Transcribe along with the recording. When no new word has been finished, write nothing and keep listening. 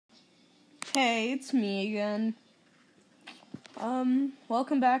Hey, it's me again.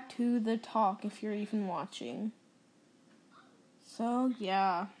 Welcome back to the talk if you're even watching. So,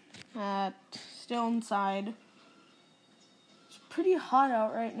 yeah, still inside. It's pretty hot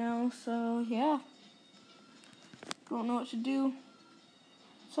out right now, so yeah. Don't know what to do.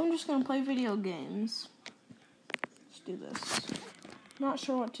 So I'm just gonna play video games. Let's do this. Not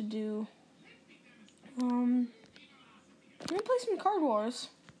sure what to do. I'm gonna play some Card Wars.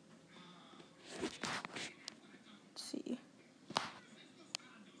 Let's see.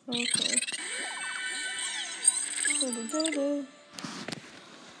 Okay.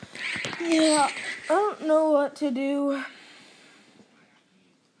 Yeah, I don't know what to do.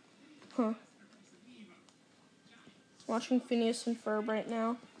 Watching Phineas and Ferb right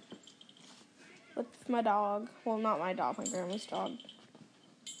now. With my dog. Well, not my dog, my grandma's dog.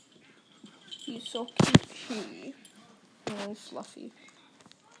 He's so cute. And fluffy.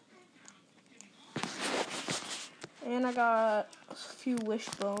 And I got a few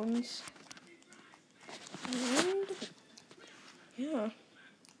wishbones. And yeah.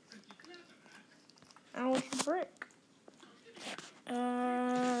 Alice brick.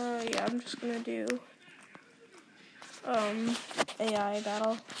 Yeah, I'm just gonna do AI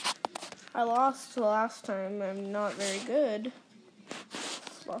battle. I lost the last time. I'm not very good.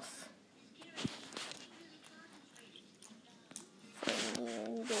 Fluff.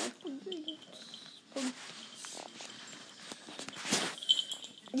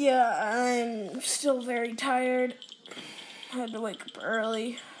 Yeah, I'm still very tired. I had to wake up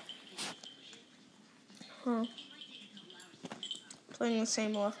early. Playing the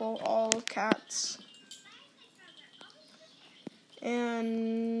same level, all cats.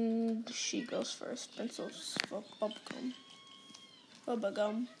 And she goes first. Pencils, bubblegum.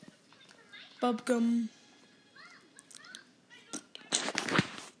 Bubblegum. Bubblegum.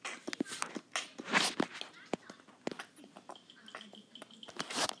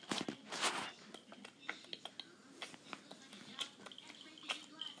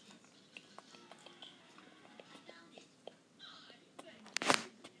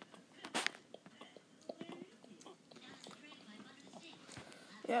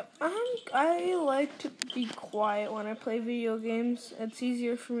 Yep, I like to be quiet when I play video games. It's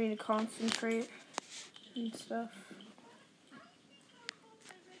easier for me to concentrate and stuff.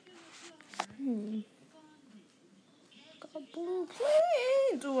 Got blue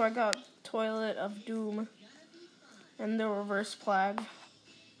planes. Ooh, I got Toilet of Doom and the Reverse Plague.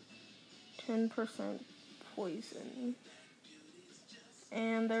 10% poison.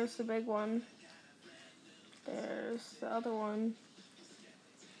 And there's the big one. There's the other one.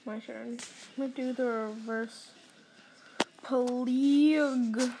 My turn. I'm gonna do the Reverse Plague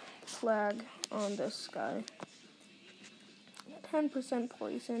on this guy. 10%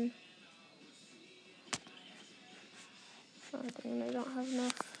 poison. Oh, dang, I don't have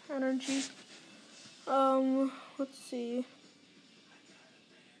enough energy. Let's see.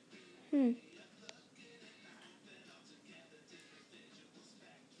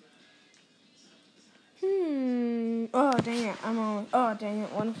 Oh, dang it. Oh, dang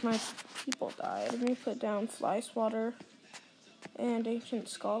it. One of my people died. Let me put down Fly Swatter and Ancient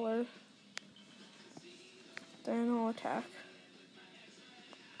Scholar. Then I'll attack.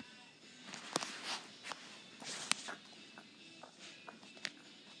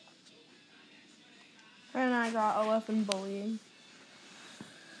 And I got 11 bullying.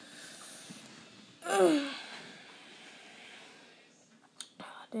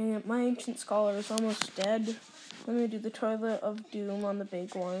 Dang it, my Ancient Scholar is almost dead. Let me do the Toilet of Doom on the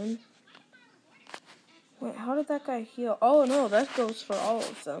big one. Wait, how did that guy heal? Oh no, that goes for all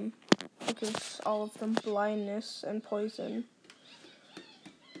of them. Because all of them blindness and poison.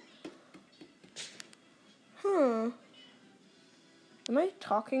 Am I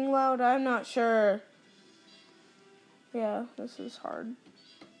talking loud? I'm not sure. Yeah, this is hard.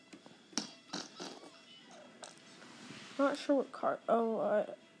 Not sure what card. Oh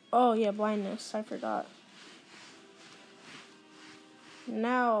yeah, blindness. I forgot.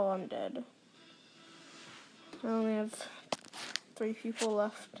 Now I'm dead. I only have 3 people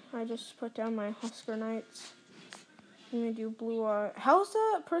left. I just put down my Husker Knights. Let me do blue eye. How's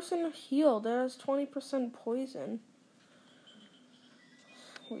that person healed? That has 20% poison.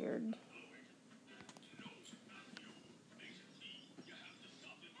 Weird.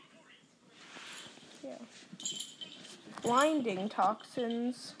 Yeah. Blinding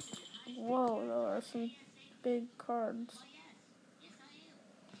toxins. Whoa, there are some big cards.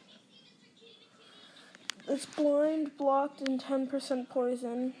 It's blind, blocked, and 10%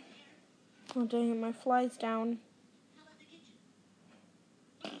 poison. Oh dang it, my fly's down.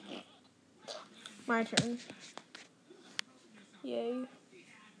 My turn. Yay.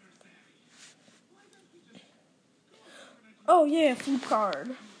 Oh yeah, Floop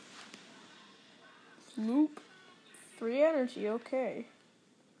card. Floop. 3 energy, okay.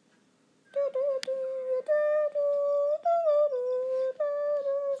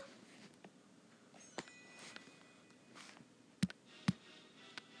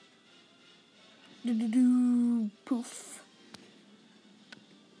 Poof.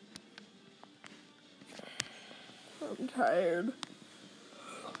 I'm tired.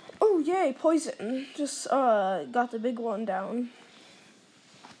 Oh yay, poison. Just got the big one down.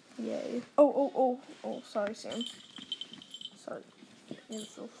 Yay. Oh, sorry, Sam. Sorry. You're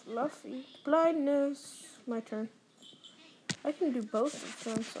so fluffy. Blindness. My turn. I can do both of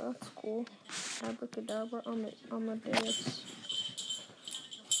them, so that's cool. Abracadabra, Amadeus.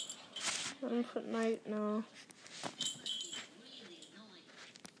 Put Knight, no.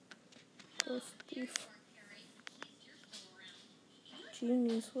 Ghost Thief.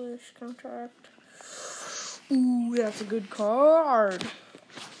 Genius Wish, Contract. Ooh, that's a good card.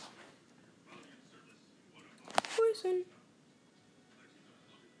 Poison.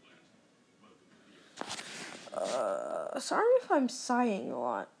 Sorry if I'm sighing a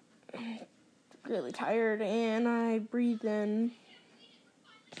lot. I'm really tired and I breathe in.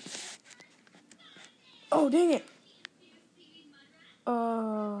 Oh, dang it.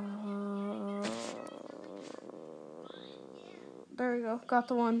 There we go. Got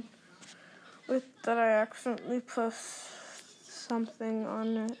the one with that I accidentally put something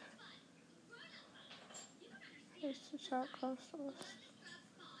on it. Here's the shot cost.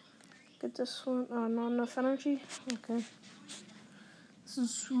 Get this one. Not enough energy. Okay. This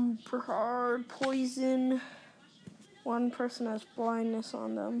is super hard. Poison. One person has blindness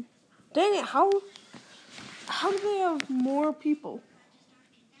on them. Dang it! How do they have more people?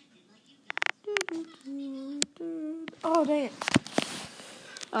 Oh, dang it.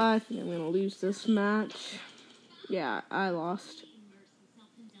 I think I'm going to lose this match. Yeah, I lost.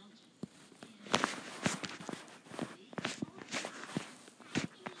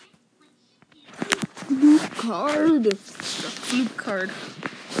 Floop card. The Floop card.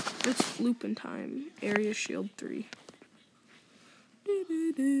 It's flooping time. Area Shield 3.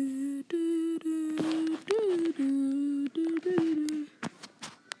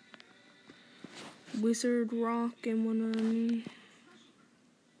 Wizard Rock and one of them.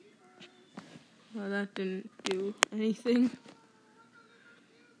 Oh, that didn't do anything.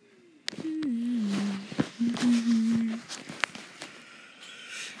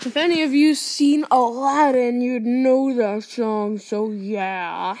 If any of you seen Aladdin, you'd know that song, so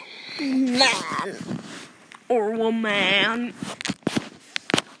yeah. Man. Or woman.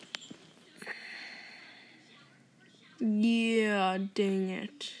 Yeah, dang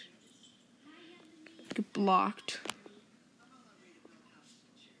it. Get blocked.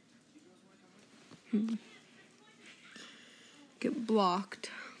 Get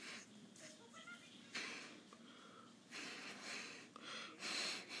blocked.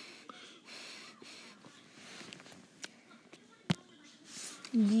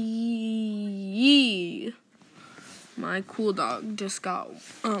 Yee. My cool dog just got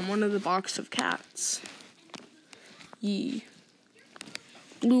one of the box of cats. Yee.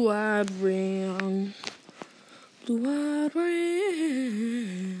 Blue-eyed ram. Blue-eyed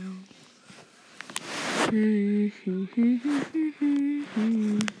ram.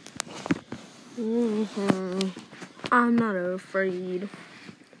 I'm not afraid.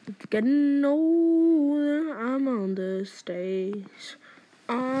 It's getting older. I'm on the stage.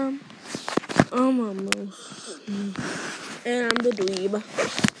 I'm almost. And I'm the dweeb.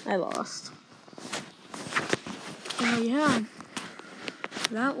 I lost. Yeah.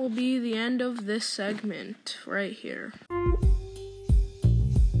 That will be the end of this segment right here.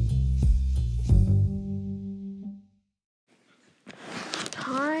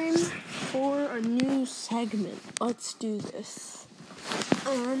 Time for a new segment. Let's do this.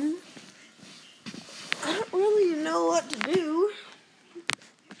 I don't really know what to do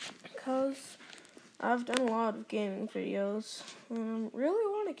because I've done a lot of gaming videos and I really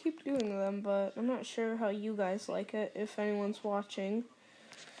want to keep doing them, but I'm not sure how you guys like it, if anyone's watching.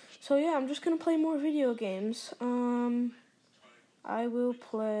 So yeah, I'm just gonna play more video games. I will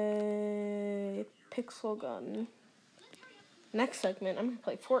play Pixel Gun. Next segment, I'm gonna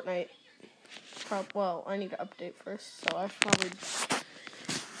play Fortnite. Well, I need to update first, so I should probably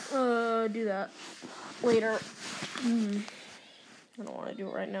do that later. I don't want to do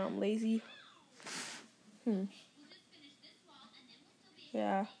it right now. I'm lazy.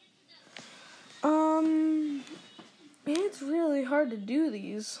 Yeah. It's really hard to do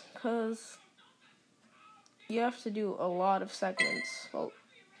these because you have to do a lot of segments. Well,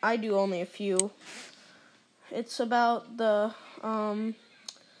 I do only a few. It's about the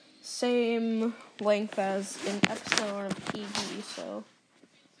same length as an episode of TV, so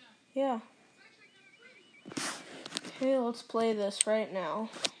yeah. Okay, let's play this right now.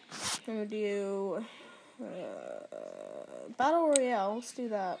 I'm gonna do Battle Royale. Let's do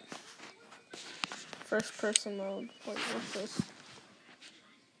that. First person mode. Wait, what's this?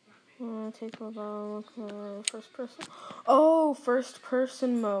 Take a look. First person. Oh, first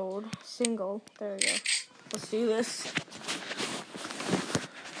person mode. Single. There we go. Let's do this.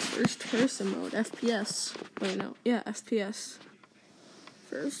 First person mode. FPS. Wait, no. Yeah, FPS.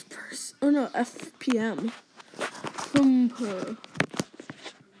 First person. Oh no, FPM.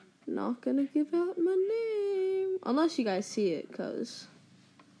 Not gonna give out my name. Unless you guys see it, because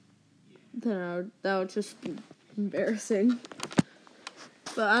then that would just be embarrassing.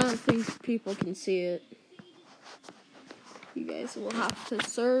 But I don't think people can see it. You guys will have to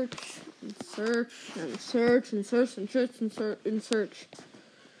search and search and search and search and search and search and search.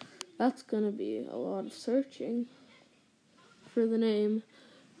 That's gonna be a lot of searching for the name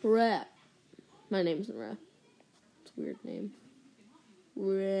Rap. My name's Rap. It's a weird name.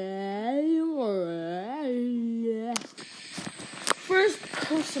 First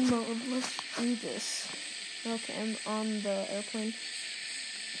person mode. Let's do this. Okay, I'm on the airplane.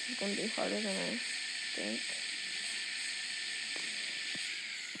 This is gonna be harder than I think.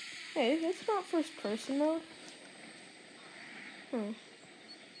 Hey, it's not first person mode. I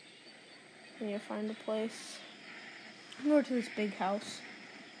need to find a place. I'm going to this big house.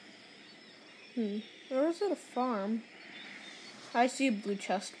 Or is it a farm? I see a blue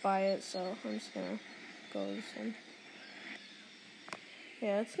chest by it, so I'm just gonna go to this one.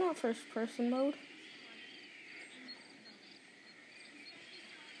 Yeah, it's not first person mode.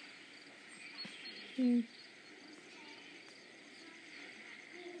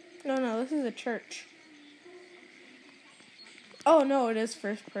 No, this is a church. Oh, no, it is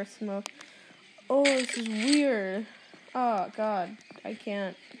first person mode. Oh, this is weird. Oh, God, I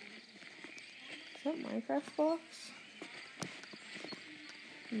can't. Is that Minecraft blocks?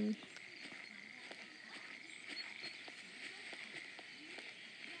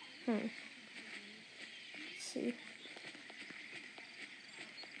 Let's see.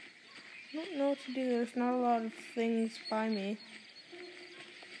 I don't know what to do. There's not a lot of things by me.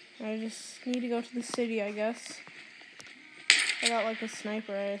 I just need to go to the city, I guess. I got like a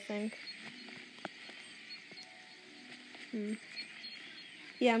sniper, I think.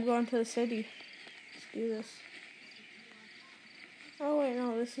 Yeah, I'm going to the city. Let's do this. Oh wait,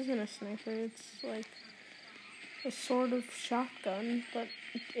 no, this isn't a sniper. It's like a sort of shotgun, but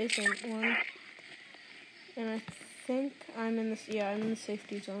it isn't one. And I think I'm in this. Yeah, I'm in the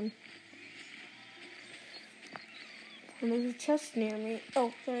safety zone. And there's a chest near me.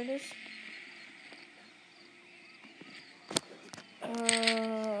 Oh, there it is.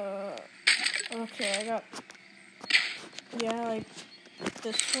 Okay, I got. Yeah, like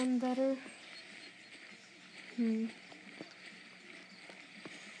this one better. See.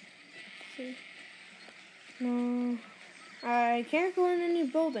 No, I can't go in any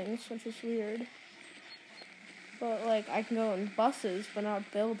buildings, which is weird. But like, I can go in buses, but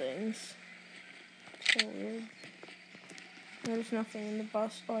not buildings. So weird. There's nothing in the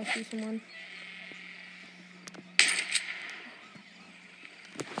bus. Oh, I see someone.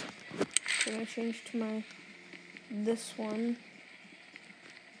 I'm gonna change to this one.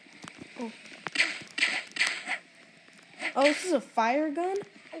 Oh, this is a fire gun?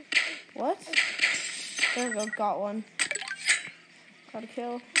 What? There we go, got one. Got a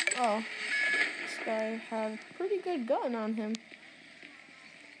kill. Oh, this guy had a pretty good gun on him.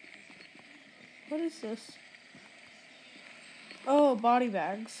 What is this? Oh, body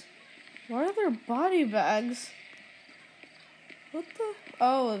bags. Why are there body bags? What the?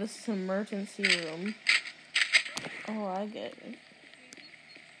 Oh, this is an emergency room. Oh, I get it.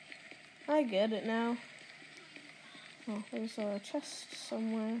 I get it now. Oh, there's a chest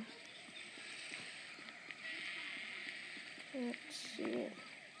somewhere. Can't see it.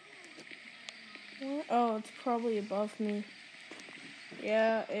 What? Oh, it's probably above me.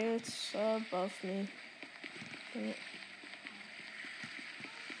 Yeah, it's above me. I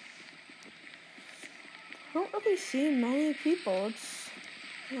don't really see many people.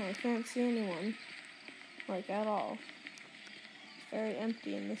 I can't see anyone. Like, at all. It's very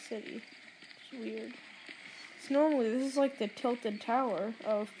empty in the city. It's weird. This is like the tilted tower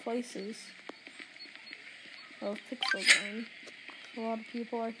of places. Of Pixel Gun. A lot of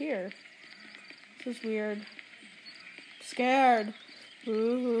people are here. This is weird. I'm scared.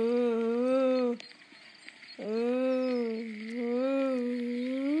 Ooh.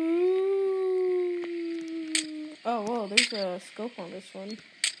 there's a scope on this one.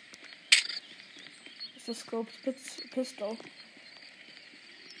 It's a scoped pistol.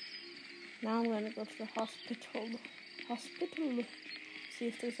 Now I'm gonna go to the hospital. See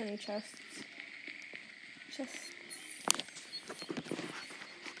if there's any chests.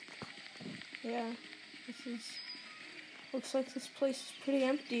 Yeah, looks like this place is pretty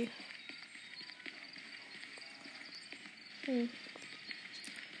empty. Yeah,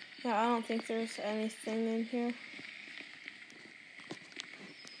 I don't think there's anything in here.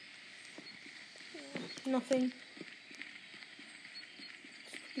 Nothing.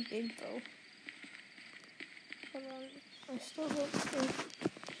 It's pretty big though. Hold on. I still don't think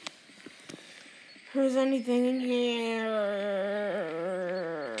there's anything in here.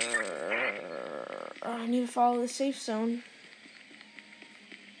 I need to follow the safe zone.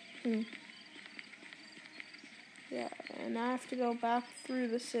 Yeah, and I have to go back through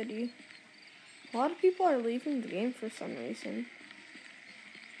the city. A lot of people are leaving the game for some reason.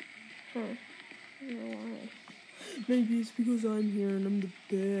 I don't know why. Maybe it's because I'm here and I'm the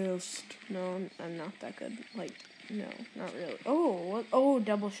best. No, I'm not that good. Like, no, not really. Oh, what? Oh,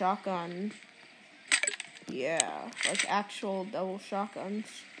 double shotgun. Yeah, like actual double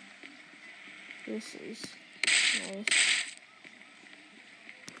shotguns. This is nice.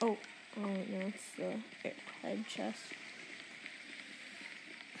 Oh, no, it's the head chest.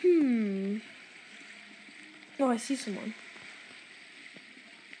 Oh, I see someone.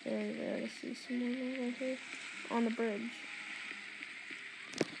 Very rare to see someone over here on the bridge.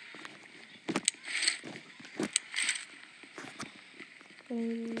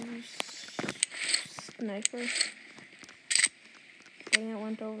 Sniper. Dang, it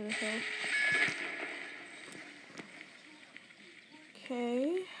went over the hill.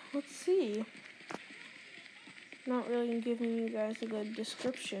 Okay, let's see. Not really giving you guys a good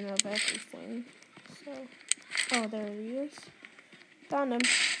description of everything. So, oh, there he is. Found him.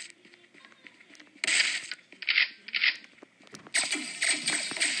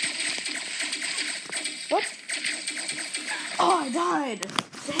 What? Oh, I died.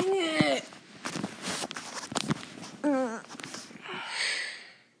 Dang it.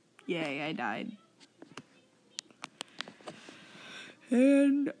 Yay, I died.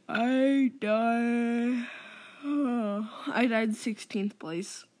 And I died. I died 16th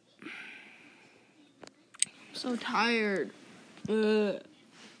place. I'm so tired. That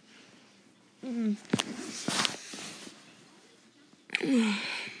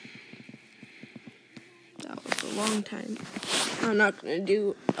was a long time. I'm not gonna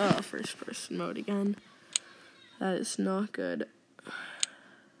do first person mode again. That is not good.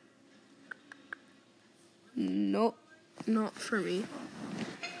 Nope, not for me.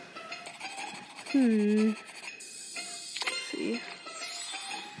 Let's see.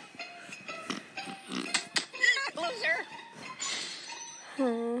 Loser.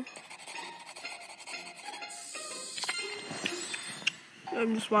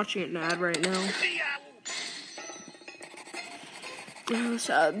 I'm just watching an ad right now. This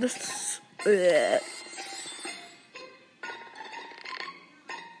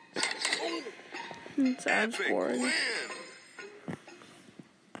ad's boring.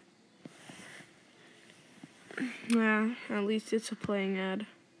 Yeah, at least it's a playing ad.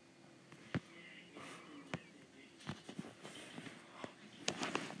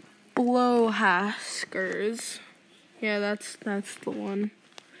 Blowhaskers. Yeah, that's the one.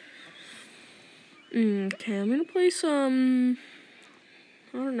 Okay, I'm gonna play some.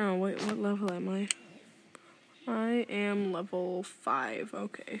 I don't know. Wait, what level am I? I am level 5.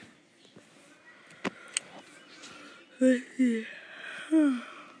 Okay. I'm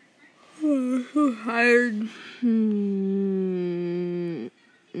so tired. I'm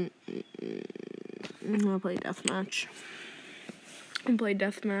gonna play deathmatch. I'm play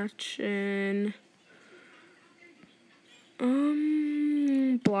deathmatch in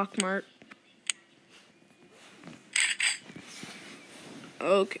Blockmart.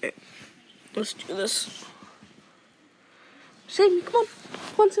 Okay, let's do this. Save me, come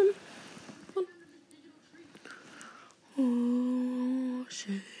on, Sam. Come on. Oh,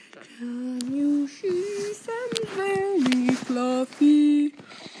 say, can you see Sam's very fluffy?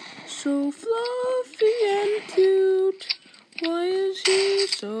 So fluffy and cute. Why is he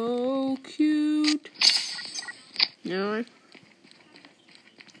so cute? No.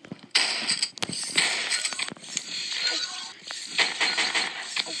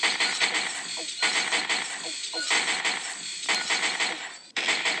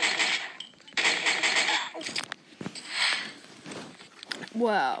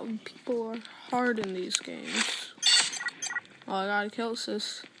 Wow, people are hard in these games. Oh, I gotta kill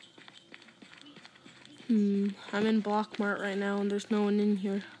this. I'm in Block Mart right now and there's no one in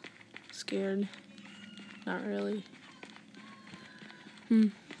here. Scared. Not really.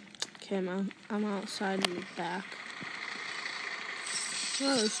 Okay, I'm outside in the back.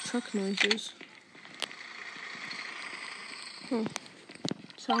 Oh, there's truck noises.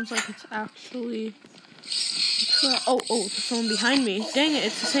 Sounds like it's actually a truck. Oh, there's someone behind me. Dang it,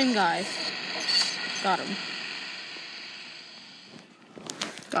 it's the same guy. Got him.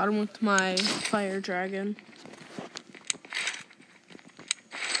 Got him with my fire dragon.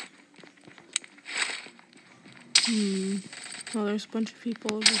 Oh, there's a bunch of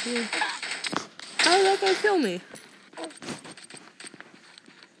people over here. How did that guy kill me?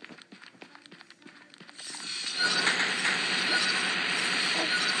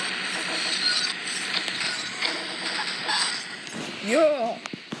 Yeah!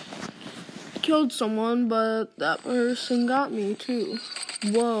 Killed someone, but that person got me too.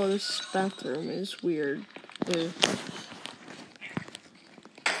 Whoa, this bathroom is weird. Ew.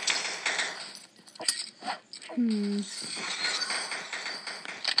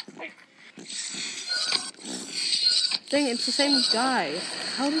 Dang, it's the same guy.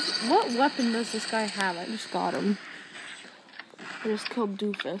 What weapon does this guy have? I just got him. I just killed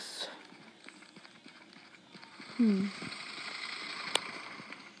Doofus.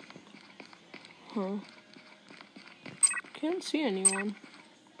 Can't see anyone.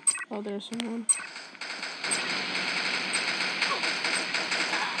 Oh, there's someone.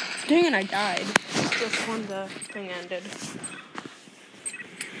 Dang it, I died. Just when the thing ended.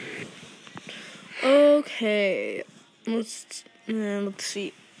 Okay. Let's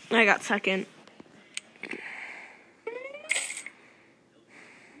see. I got second.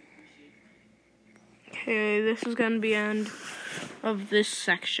 Okay, this is gonna be the end of this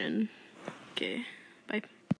section. Okay, bye.